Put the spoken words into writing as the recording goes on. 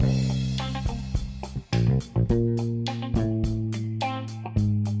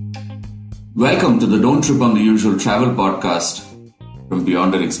Welcome to the Don't Trip on the Usual travel podcast from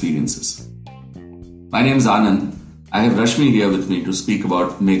Beyonder Experiences. My name is Anand. I have Rashmi here with me to speak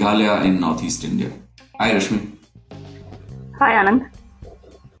about Meghalaya in Northeast India. Hi Rashmi. Hi Anand.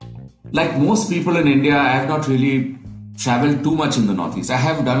 Like most people in India, I have not really traveled too much in the Northeast. I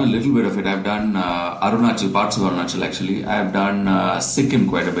have done a little bit of it. I've done Arunachal, parts of Arunachal actually. I have done Sikkim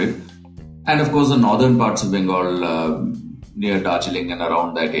quite a bit. And of course the northern parts of Bengal near Darjeeling and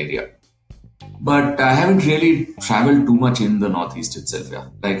around that area. But I haven't really traveled too much in the Northeast itself, yeah.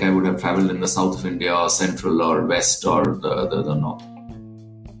 Like I would have traveled in the south of India or central or west or the north.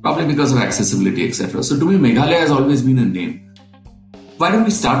 Probably because of accessibility, etc. So to me, Meghalaya has always been a name. Why don't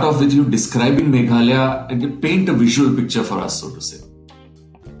we start off with you describing Meghalaya and paint a visual picture for us, so to say.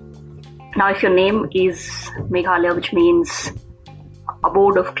 Now, if your name is Meghalaya, which means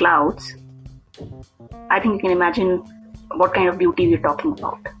abode of clouds, I think you can imagine what kind of beauty we're talking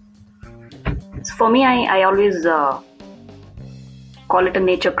about. So for me, I always call it a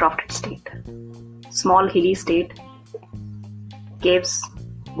nature-crafted state. Small hilly state, caves,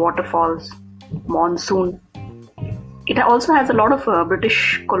 waterfalls, monsoon. It also has a lot of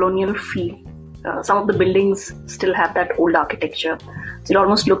British colonial feel. Some of the buildings still have that old architecture. So it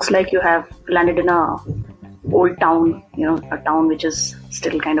almost looks like you have landed in a old town, a town which is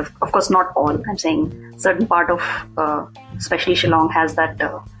still kind of course not all. I'm saying certain part of, especially Shillong, has that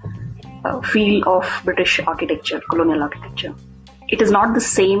feel of British architecture, colonial architecture. It is not the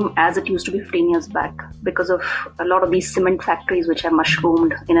same as it used to be 15 years back because of a lot of these cement factories which have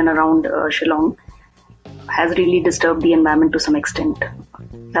mushroomed in and around Shillong has really disturbed the environment to some extent.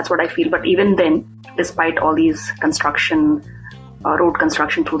 That's what I feel. But even then, despite all these construction, road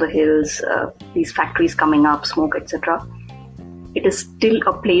construction through the hills, these factories coming up, smoke, etc., it is still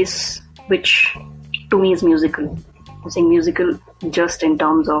a place which to me is musical. I'm saying musical just in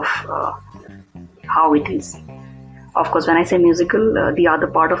terms of how it is. Of course, when I say musical, the other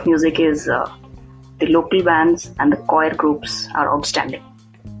part of music is the local bands and the choir groups are outstanding.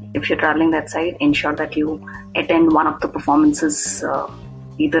 If you're traveling that side, ensure that you attend one of the performances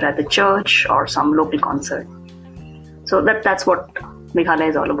either at the church or some local concert. So that's what Meghalaya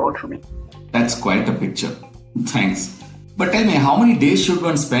is all about for me. That's quite a picture. Thanks. But tell me, how many days should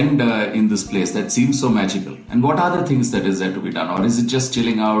one spend in this place that seems so magical? And what are the things that is there to be done? Or is it just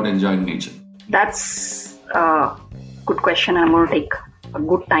chilling out, enjoying nature? That's a good question. I'm going to take a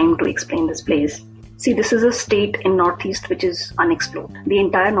good time to explain this place. See, this is a state in Northeast which is unexplored. The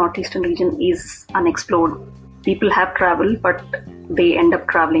entire Northeastern region is unexplored. People have traveled, but they end up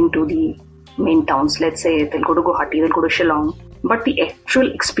traveling to the main towns. Let's say they'll go to Guwahati, they'll go to Shillong. But the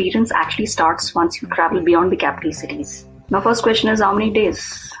actual experience actually starts once you travel beyond the capital cities. Now, first question is how many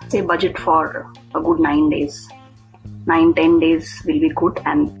days? Say budget for a good 9 days. 9-10 days will be good,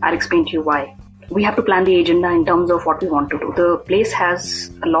 and I'll explain to you why. We have to plan the agenda in terms of what we want to do. The place has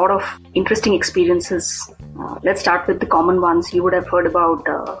a lot of interesting experiences. Let's start with the common ones. You would have heard about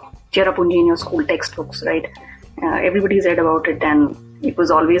Cherrapunji in your school textbooks, right? Everybody's read about it, and it was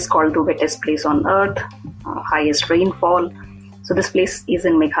always called the wettest place on earth, highest rainfall. So this place is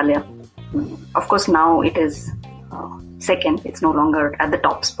in Meghalaya. Of course, now it is second. It's no longer at the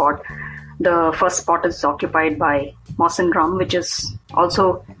top spot. The first spot is occupied by Mawsynram, which is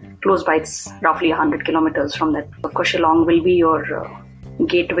also close by. It's roughly 100 kilometers from that. Of course, Shillong will be your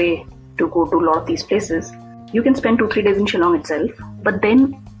gateway to go to a lot of these places. You can spend 2-3 days in Shillong itself, but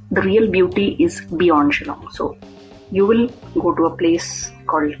then the real beauty is beyond Shillong. So you will go to a place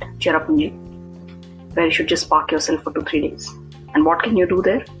called Cherrapunji, where you should just park yourself for 2-3 days. And what can you do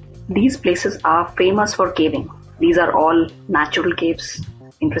there? These places are famous for caving. These are all natural caves,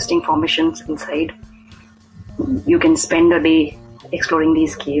 interesting formations inside. You can spend a day exploring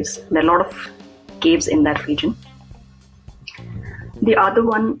these caves. There are a lot of caves in that region. The other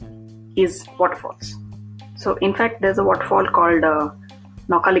one is waterfalls. So in fact, there's a waterfall called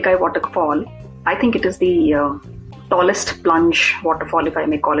Naukalikai waterfall. I think it is the tallest plunge waterfall, if I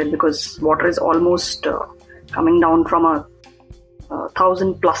may call it, because water is almost coming down from a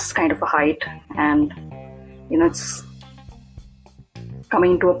 1,000 plus kind of a height, and it's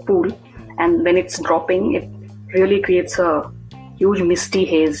coming into a pool, and when it's dropping, it really creates a huge misty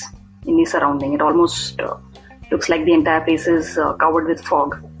haze in the surrounding. It almost looks like the entire place is covered with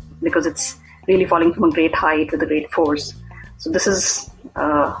fog because it's really falling from a great height with a great force. So this is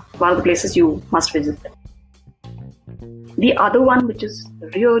one of the places you must visit. The other one, which is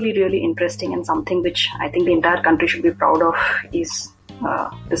really, really interesting and something which I think the entire country should be proud of, is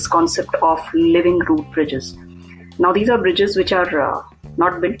this concept of living root bridges. Now, these are bridges which are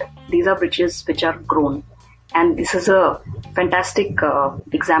not built. These are bridges which are grown. And this is a fantastic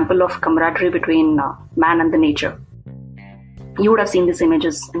example of camaraderie between man and the nature. You would have seen these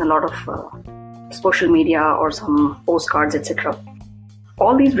images in a lot of social media or some postcards, etc.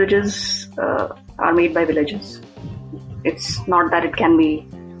 All these bridges are made by villages. It's not that it can be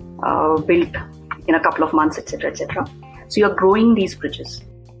built in a couple of months, etc., etc. So you're growing these bridges.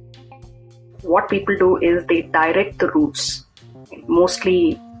 What people do is they direct the roots.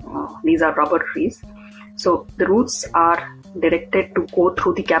 Mostly these are rubber trees. So the roots are directed to go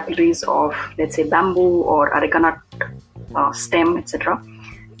through the capillaries of, let's say, bamboo or areca nut stem, etc.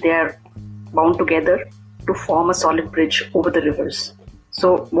 They are bound together to form a solid bridge over the rivers.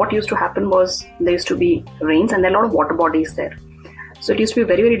 So what used to happen was there used to be rains and there are a lot of water bodies there. So it used to be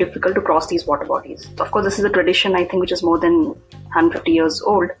very, very difficult to cross these water bodies. Of course, this is a tradition, I think, which is more than 150 years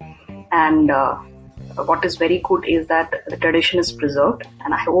old. And what is very good is that the tradition is preserved,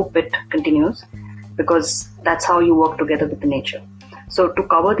 and I hope it continues, because that's how you work together with the nature. So to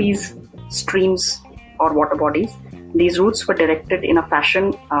cover these streams or water bodies, these roots were directed in a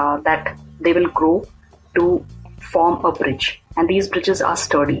fashion that they will grow to form a bridge. And these bridges are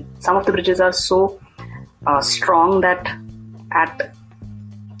sturdy. Some of the bridges are so strong that at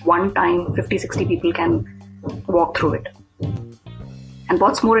one time 50-60 people can walk through it. And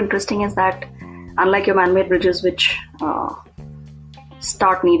what's more interesting is that unlike your man-made bridges, which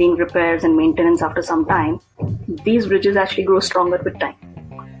start needing repairs and maintenance after some time, these bridges actually grow stronger with time.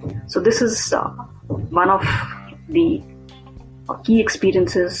 So this is one of the key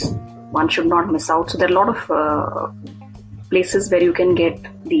experiences one should not miss out. So there are a lot of places where you can get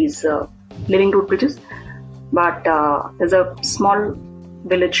these living root bridges, but there's a small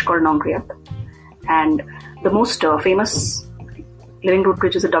village called Nongriat, and the most famous living root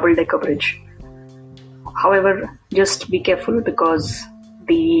bridge is a double-decker bridge. However, just be careful because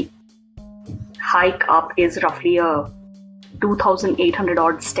the hike up is roughly 2,800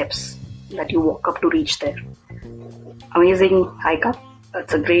 odd steps that you walk up to reach there. Amazing hike up.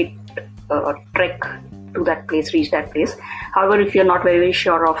 It's a great trek to that place, reach that place. However, if you're not very, very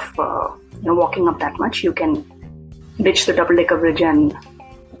sure of walking up that much, you can ditch the double-decker bridge and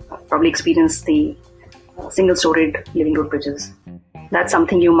probably experience the single-storied living root bridges. That's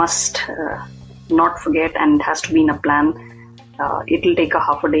something you must not forget, and it has to be in a plan. It'll take a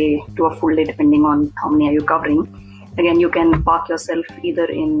half a day to a full day depending on how many are you covering. Again, you can park yourself either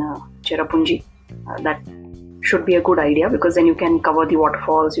in Cherrapunji. That should be a good idea, because then you can cover the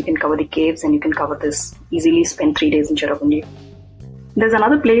waterfalls, you can cover the caves, and you can cover this easily. Spend 3 days in Cherrapunji. There's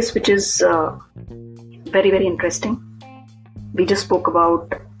another place which is very, very interesting. We just spoke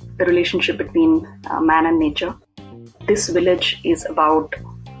about the relationship between man and nature. This village is about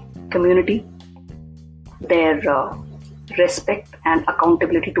community, their respect and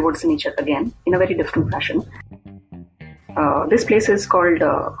accountability towards nature, again in a very different fashion. This place is called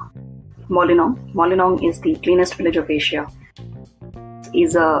Molinong. Molinong is the cleanest village of Asia. It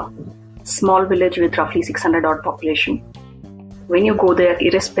is a small village with roughly 600 odd population. When you go there,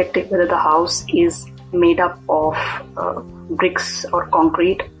 irrespective whether the house is made up of bricks or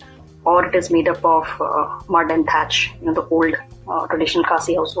concrete, or it is made up of mud and thatch, the old traditional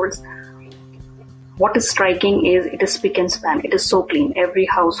Khasi households, what is striking is it is spick and span. It is so clean. Every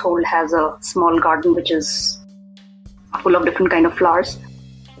household has a small garden which is full of different kind of flowers.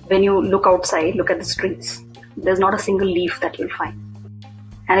 When you look outside, look at the streets, there's not a single leaf that you'll find.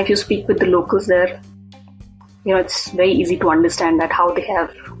 And if you speak with the locals there, it's very easy to understand that how they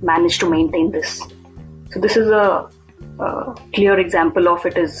have managed to maintain this. So this is a clear example of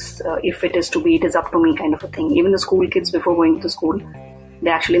it is, if it is to be, it is up to me kind of a thing. Even the school kids, before going to school, they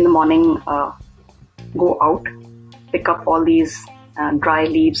actually in the morning go out, pick up all these dry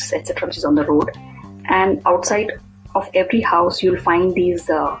leaves, etc., which is on the road. And outside of every house, you'll find these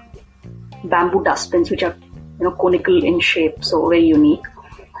bamboo dustbins, which are conical in shape, so very unique.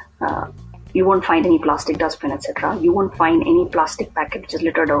 You won't find any plastic dustbin, etc. You won't find any plastic packet which is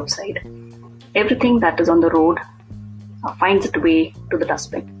littered outside. Everything that is on the road finds its way to the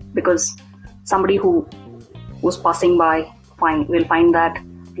dustbin, because somebody who's passing by will find that,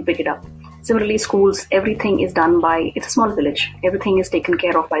 will pick it up. Similarly, schools, everything is done by, it's a small village, everything is taken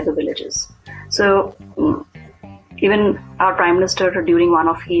care of by the villages. So even our Prime Minister, during one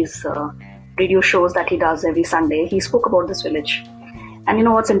of his radio shows that he does every Sunday, he spoke about this village.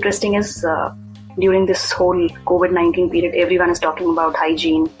 And what's interesting is during this whole COVID-19 period, everyone is talking about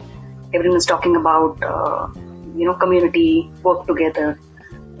hygiene, everyone is talking about community, work together.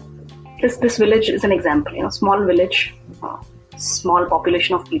 This village is an example, small village, small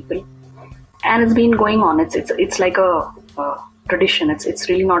population of people, and it's been going on. It's like a tradition. It's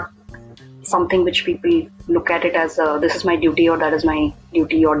really not something which people look at it as this is my duty or that is my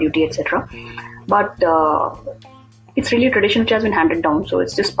duty or duty, etc. But it's really a tradition which has been handed down, so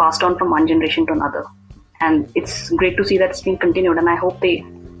it's just passed on from one generation to another, and it's great to see that it's being continued. And I hope they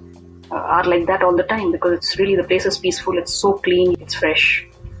are like that all the time, because it's really, the place is peaceful, it's so clean, it's fresh,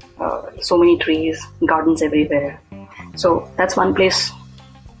 so many trees, gardens everywhere. So that's one place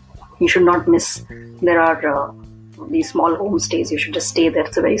you should not miss. There are these small homestays, you should just stay there.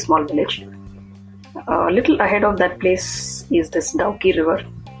 It's a very small village. A little ahead of that place is this Dauki River.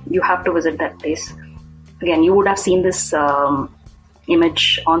 You have to visit that place. Again, you would have seen this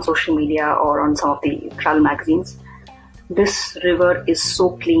image on social media or on some of the travel magazines. This river is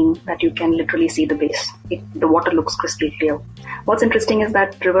so clean that you can literally see the base. The water looks crystal clear. What's interesting is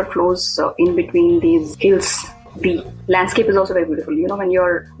that river flows in between these hills. The landscape is also very beautiful. You know, when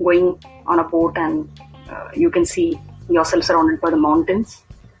you're going on a boat and you can see yourself surrounded by the mountains,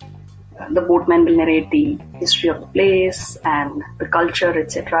 the boatman will narrate the history of the place and the culture,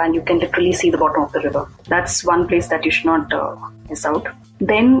 etc. And you can literally see the bottom of the river. That's one place that you should not miss out.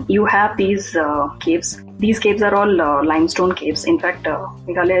 Then you have these caves. These caves are all limestone caves. In fact,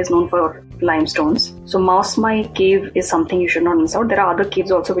 Meghalaya is known for limestones. So Mausmai cave is something you should not miss out. There are other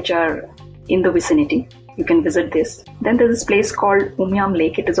caves also which are in the vicinity. You can visit this. Then there's this place called Umyam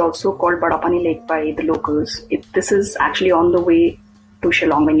Lake. It is also called Badapani Lake by the locals. This is actually on the way to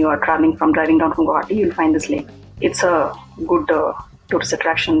Shillong. When you are driving down from Guwahati, you'll find this lake. It's a good tourist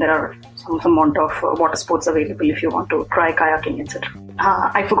attraction. There are some amount of water sports available if you want to try kayaking, etc.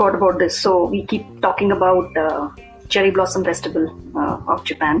 I forgot about this. So we keep talking about Cherry Blossom Festival of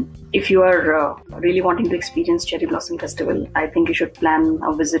Japan. If you are really wanting to experience Cherry Blossom Festival, I think you should plan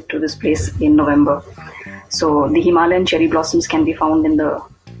a visit to this place in November. So the Himalayan cherry blossoms can be found in the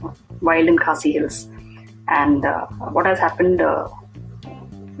wild and Khasi Hills. And what has happened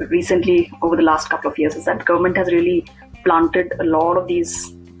recently over the last couple of years is that government has really planted a lot of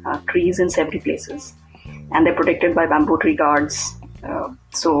these trees in several places, and they're protected by bamboo tree guards.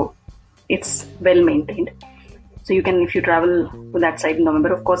 So it's well maintained. So you can, if you travel to that side in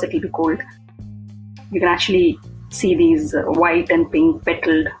November, of course it will be cold, you can actually see these white and pink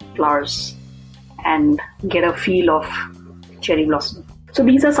petaled flowers and get a feel of cherry blossom. So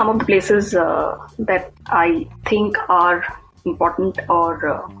these are some of the places that I think are important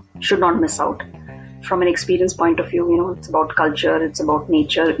or should not miss out. From an experience point of view, you know, it's about culture, it's about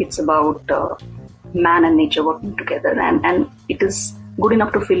nature, it's about man and nature working together, and it is good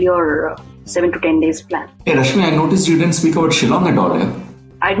enough to fill your 7 to 10 days plan. Hey Rashmi, I noticed you didn't speak about Shillong at all, yeah?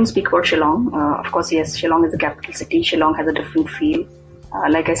 I didn't speak about Shillong. Of course, yes, Shillong is the capital city. Shillong has a different feel.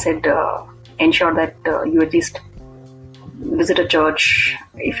 Like I said, ensure that you at least visit a church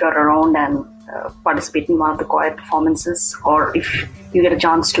if you're around and participate in one of the choir performances, or if you get a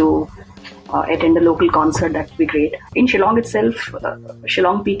chance to attend a local concert, that would be great. In Shillong itself,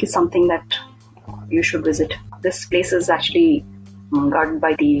 Shillong Peak is something that you should visit. This place is actually guarded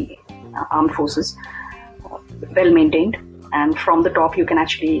by the armed forces, well maintained, and from the top you can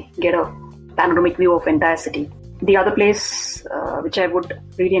actually get a panoramic view of entire city. The other place which I would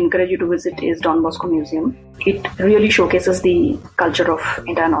really encourage you to visit is Don Bosco Museum. It really showcases the culture of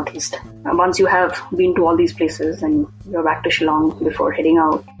entire Northeast. Once you have been to all these places and you're back to Shillong before heading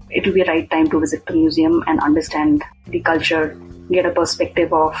out, it will be a right time to visit the museum and understand the culture, get a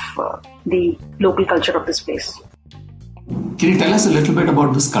perspective of the local culture of this place. Can you tell us a little bit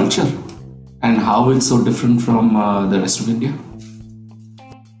about this culture and how it's so different from the rest of India?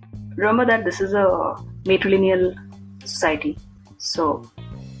 Remember that this is a matrilineal society. So,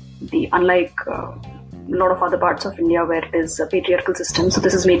 unlike a lot of other parts of India where it is a patriarchal system, so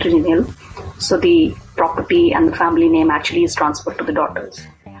this is matrilineal. So the property and the family name actually is transferred to the daughters.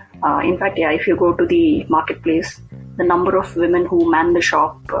 In fact, if you go to the marketplace, the number of women who man the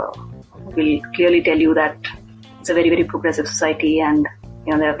shop will clearly tell you that it's a very, very progressive society, and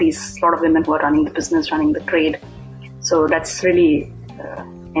you know there are a lot of women who are running the business, running the trade. So that's really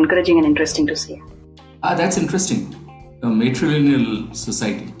encouraging and interesting to see. That's interesting. A matrilineal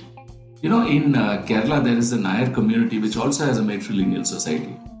society. You know, in Kerala there is a Nair community which also has a matrilineal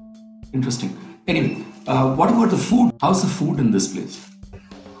society. Interesting. Anyway, what about the food? How's the food in this place?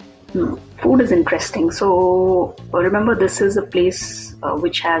 Food is interesting. So remember, this is a place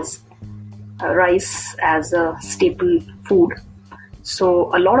which has rice as a staple food.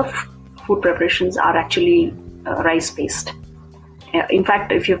 So a lot of food preparations are actually rice-based. In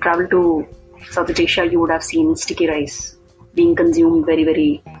fact, if you've traveled to Southeast Asia, you would have seen sticky rice being consumed very,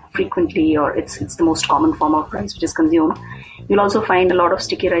 very frequently, or it's the most common form of rice which is consumed. You'll also find a lot of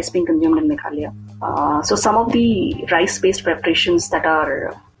sticky rice being consumed in Meghalaya. So some of the rice-based preparations that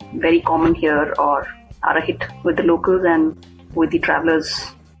are very common here or are a hit with the locals and with the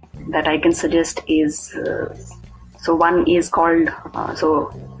travelers that I can suggest is, so one is called,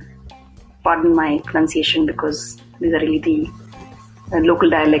 so pardon my pronunciation because these are really the local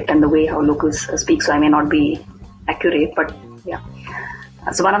dialect and the way how locals speak, so I may not be accurate, but yeah.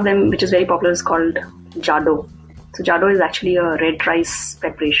 So one of them, which is very popular, is called Jado. So Jado is actually a red rice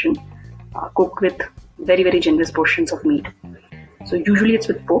preparation cooked with very, very generous portions of meat. So usually it's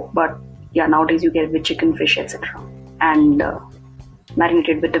with pork, but yeah, nowadays you get it with chicken, fish, etc. And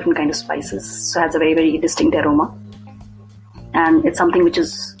marinated with different kind of spices. So it has a very, very distinct aroma. And it's something which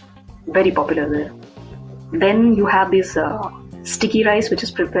is very popular there. Then you have this sticky rice, which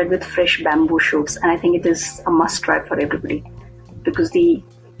is prepared with fresh bamboo shoots. And I think it is a must try for everybody because the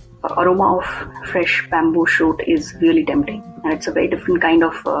aroma of fresh bamboo shoot is really tempting. And it's a very different kind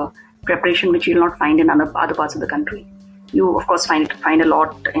of preparation which you will not find in other parts of the country. You, of course, find a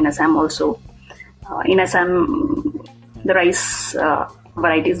lot in Assam also. In Assam, the rice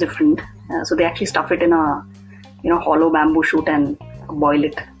variety is different. So they actually stuff it in a hollow bamboo shoot and boil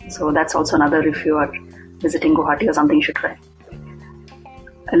it. So that's also another, if you are visiting Guwahati or something, you should try.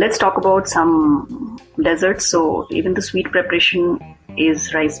 Let's talk about some desserts. So even the sweet preparation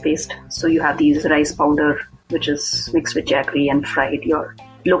is rice based. So you have these rice powder, which is mixed with jaggery and fried, your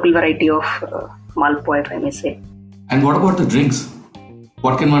local variety of malpua, if I may say. And what about the drinks?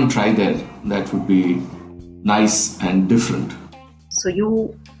 What can one try there that would be nice and different? So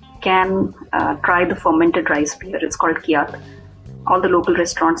you can try the fermented rice beer. It's called Kiyat. All the local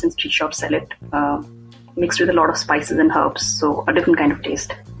restaurants and street shops sell it, mixed with a lot of spices and herbs. So a different kind of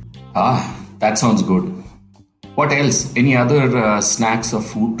taste. Ah, that sounds good. What else? Any other snacks or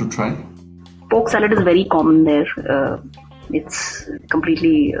food to try? Pork salad is very common there. It's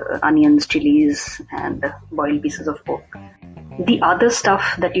completely onions, chilies, and boiled pieces of pork. The other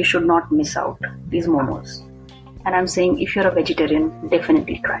stuff that you should not miss out is momos. And I'm saying if you're a vegetarian,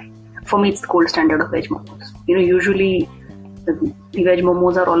 definitely try. For me, it's the gold standard of veg momos. Usually the veg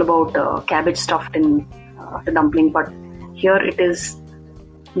momos are all about cabbage stuffed in the dumpling, but here it is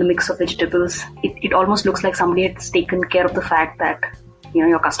the mix of vegetables. It almost looks like somebody has taken care of the fact that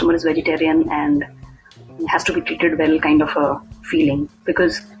your customer is vegetarian and has to be treated well kind of a feeling.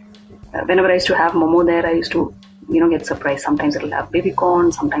 Because whenever I used to have momo there, I used to get surprised. Sometimes it'll have baby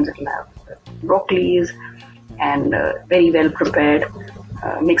corn, sometimes it'll have broccolis, and very well prepared,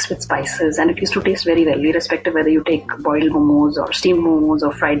 mixed with spices, and it used to taste very well, irrespective whether you take boiled momos or steamed momos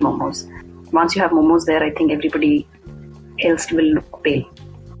or fried momos. Once you have momos there, I think everybody else will look pale.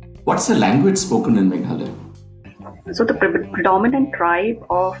 What's the language spoken in Meghalaya? So the predominant tribe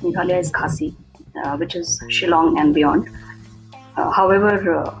of Meghalaya is Khasi, which is Shillong and beyond.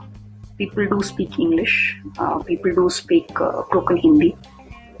 However, people do speak English, people do speak broken Hindi.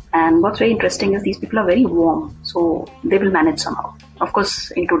 And what's very interesting is these people are very warm, so they will manage somehow. Of course,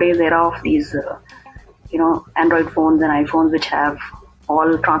 in today's era of these, Android phones and iPhones which have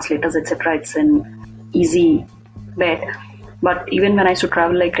all translators, etc., it's an easy bet. But even when I used to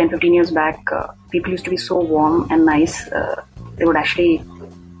travel like 10-15 years back, people used to be so warm and nice. They would actually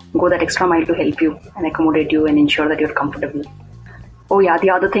go that extra mile to help you and accommodate you and ensure that you're comfortable. Oh yeah,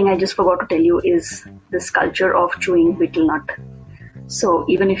 the other thing I just forgot to tell you is this culture of chewing betel nut. So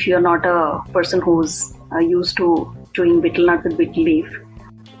even if you're not a person who's used to chewing betel nut with betel leaf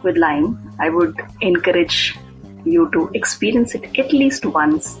with lime, I would encourage you to experience it at least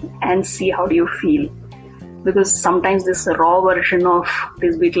once and see how do you feel. Because sometimes this raw version of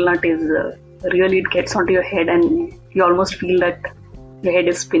this betel nut is really, it gets onto your head and you almost feel that your head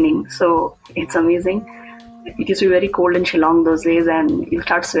is spinning. So it's amazing. It used to be very cold in Shillong those days and you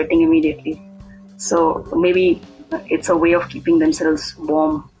start sweating immediately. So maybe it's a way of keeping themselves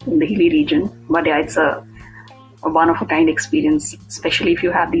warm in the hilly region. But yeah, it's a one of a kind experience, especially if you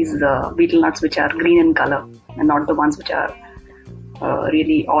have these betel nuts which are green in color and not the ones which are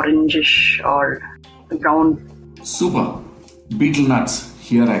really orangish or brown. Super. Betel nuts,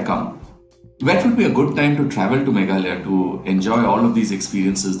 here I come. When would be a good time to travel to Meghalaya to enjoy all of these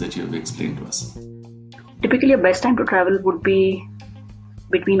experiences that you have explained to us? Typically, a best time to travel would be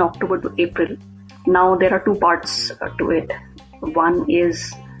between October to April. Now, there are two parts to it. One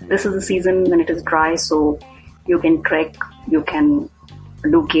is, this is the season when it is dry, so you can trek, you can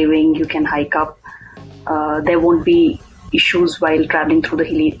do caving, you can hike up. There won't be issues while traveling through the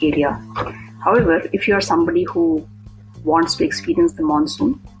hilly area. However, if you are somebody who wants to experience the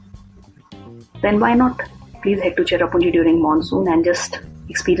monsoon, then why not? Please head to Cherrapunji during monsoon and just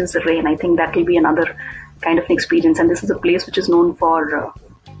experience the rain. I think that will be another kind of experience. And this is a place which is known for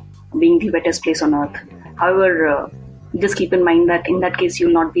being the wettest place on earth. However, just keep in mind that in that case,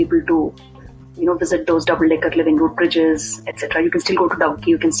 you'll not be able to, visit those double-decker living road bridges, etc. You can still go to Dauki,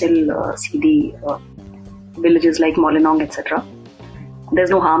 you can still see the villages like Molinong, etc. There's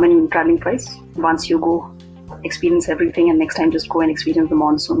no harm in traveling twice. Once you go, experience everything, and next time just go and experience the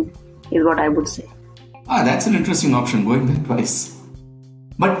monsoon, is what I would say. That's an interesting option, going there twice.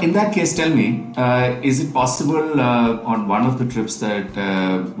 But in that case, tell me, is it possible on one of the trips that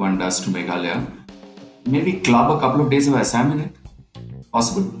one does to Meghalaya, maybe club a couple of days of Assam in it?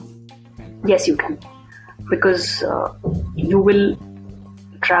 Possible? Yes, you can. Because you will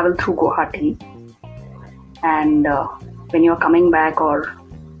travel through Guwahati, and when you're coming back, or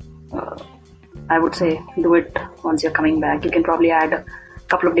I would say do it once you're coming back, you can probably add a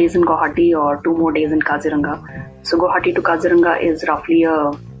couple of days in Guwahati or 2 more days in Kaziranga. So Guwahati to Kaziranga is roughly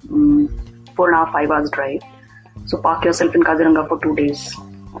a 4.5-5 hours drive. So park yourself in Kaziranga for 2 days.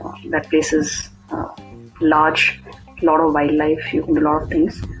 That place is large, lot of wildlife, you can do a lot of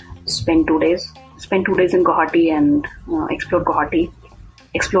things. Spend 2 days. Spend 2 days in Guwahati and explore Guwahati.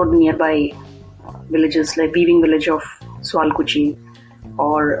 Explore the nearby villages like weaving village of Swalkuchi,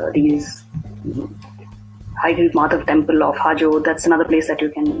 or these High Madhav temple of Hajo. That's another place that you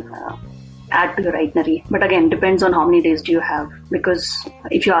can add to your itinerary. But again, depends on how many days do you have. Because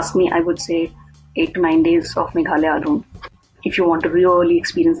if you ask me, I would say 8 to 9 days of Meghalaya alone. If you want to really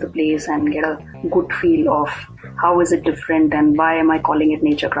experience the place and get a good feel of how is it different and why am I calling it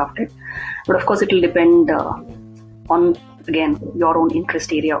nature crafted. But of course, it will depend on, again, your own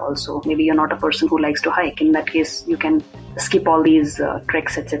interest area also. Maybe you're not a person who likes to hike. In that case, you can skip all these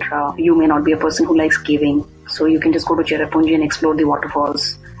treks, etc. You may not be a person who likes caving. So you can just go to Cherrapunji and explore the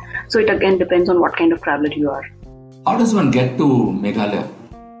waterfalls. So it again depends on what kind of traveler you are. How does one get to Meghalaya?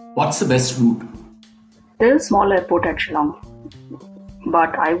 What's the best route? There's a small airport at Shillong,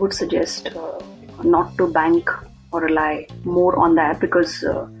 but I would suggest not to bank or rely more on that, because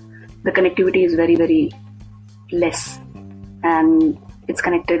the connectivity is very, very less, and it's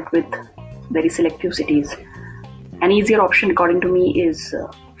connected with very select few cities. An easier option, according to me, is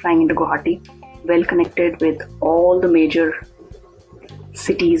flying into Guwahati, well connected with all the major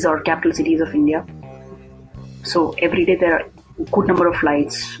cities or capital cities of India. So every day there are a good number of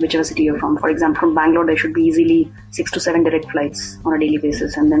flights, whichever city you're from. For example, from Bangalore, there should be easily 6 to 7 direct flights on a daily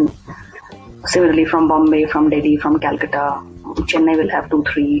basis. And then similarly from Bombay, from Delhi, from Calcutta, Chennai will have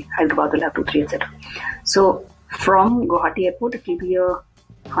 2-3, Hyderabad will have 2-3, etc. So from Guwahati airport, it will be a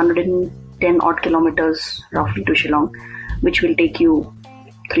 110 odd kilometers roughly to Shillong, which will take you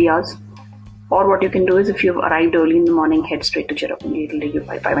 3 hours. Or what you can do is, if you've arrived early in the morning, head straight to Cherrapunji. It will take you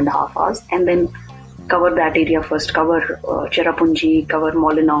 5.5 hours, and then cover that area first. Cover Cherrapunji, cover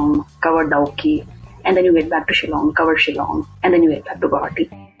Molinong, cover Dauki, and then you get back to Shillong, cover Shillong, and then you get back to Guwahati.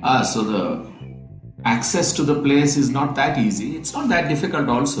 So the access to the place is not that easy. It's not that difficult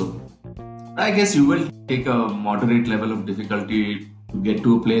also. I guess you will take a moderate level of difficulty to get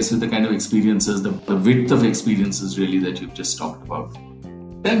to a place with the kind of experiences, the width of experiences really that you've just talked about.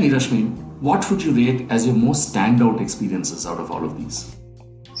 Tell me, Rashmi, what would you rate as your most standout experiences out of all of these?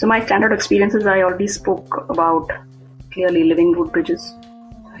 So my standout experiences, I already spoke about clearly living road bridges.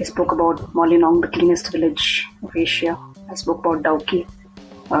 I spoke about Molinong, the cleanest village of Asia. I spoke about Dauki,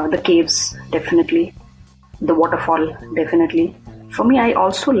 the caves, definitely. The waterfall, definitely. For me, I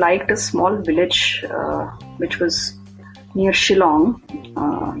also liked a small village which was near Shillong.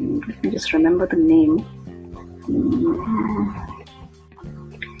 Let me just remember the name.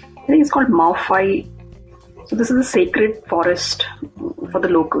 I think it's called Maofai. So this is a sacred forest for the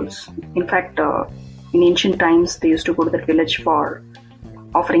locals. In fact, in ancient times, they used to go to that village for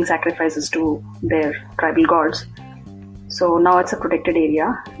offering sacrifices to their tribal gods. So now it's a protected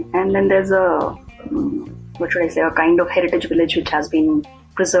area. And then there's a kind of heritage village which has been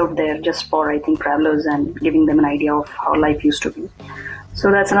preserved there just for, I think, travelers and giving them an idea of how life used to be.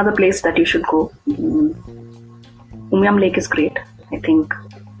 So that's another place that you should go. Umiam Lake is great. I think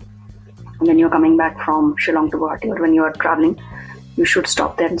when you're coming back from Shillong to Guwahati, or when you are traveling, you should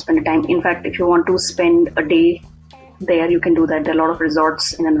stop there and spend a time. In fact, if you want to spend a day there, you can do that. There are a lot of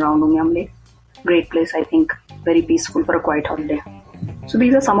resorts in and around Umiam Lake. Great place, I think. Very peaceful for a quiet holiday. So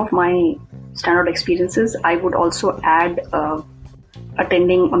these are some of my standout experiences. I would also add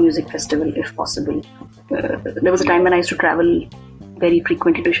attending a music festival if possible. There was a time when I used to travel very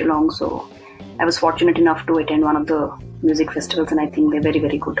frequently to Shillong, so I was fortunate enough to attend one of the music festivals, and I think they're very,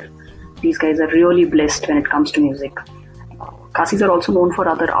 very good. These guys are really blessed when it comes to music. Khasis are also known for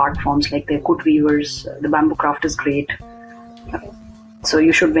other art forms, like they're good weavers. The bamboo craft is great. So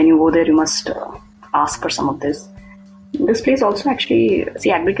you should, when you go there, you must ask for some of this. This place also actually,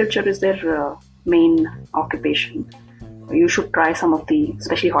 agriculture is their main occupation. you should try some of the,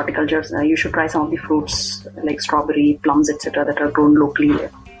 especially horticultures, you should try some of the fruits like strawberry, plums, etc. that are grown locally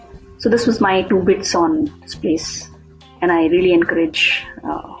there. So this was my 2 bits on this place, and I really encourage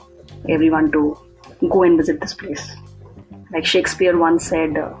everyone to go and visit this place. Like Shakespeare once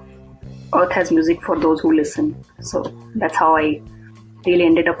said, earth has music for those who listen. So that's how I really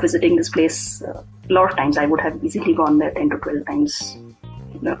ended up visiting this place a lot of times. I would have easily gone there 10 to 12 times.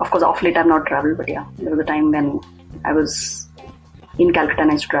 Of course, off late I've not traveled, but yeah, there was a time when I was in Calcutta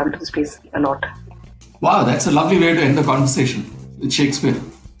and I used to travel to this place a lot. Wow, that's a lovely way to end the conversation with Shakespeare.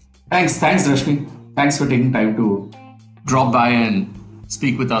 Thanks, Rashmi. Thanks for taking time to drop by and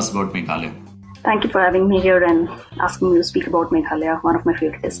speak with us about Meghalaya. Thank you for having me here and asking me to speak about Meghalaya, one of my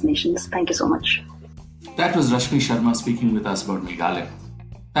favorite destinations. Thank you so much. That was Rashmi Sharma speaking with us about Meghalaya.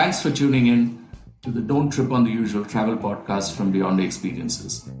 Thanks for tuning in to the Don't Trip on the Usual travel podcast from Beyond the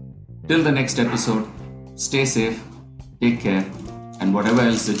Experiences. Till the next episode, stay safe, take care, and whatever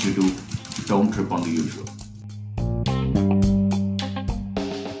else that you do, don't trip on the usual.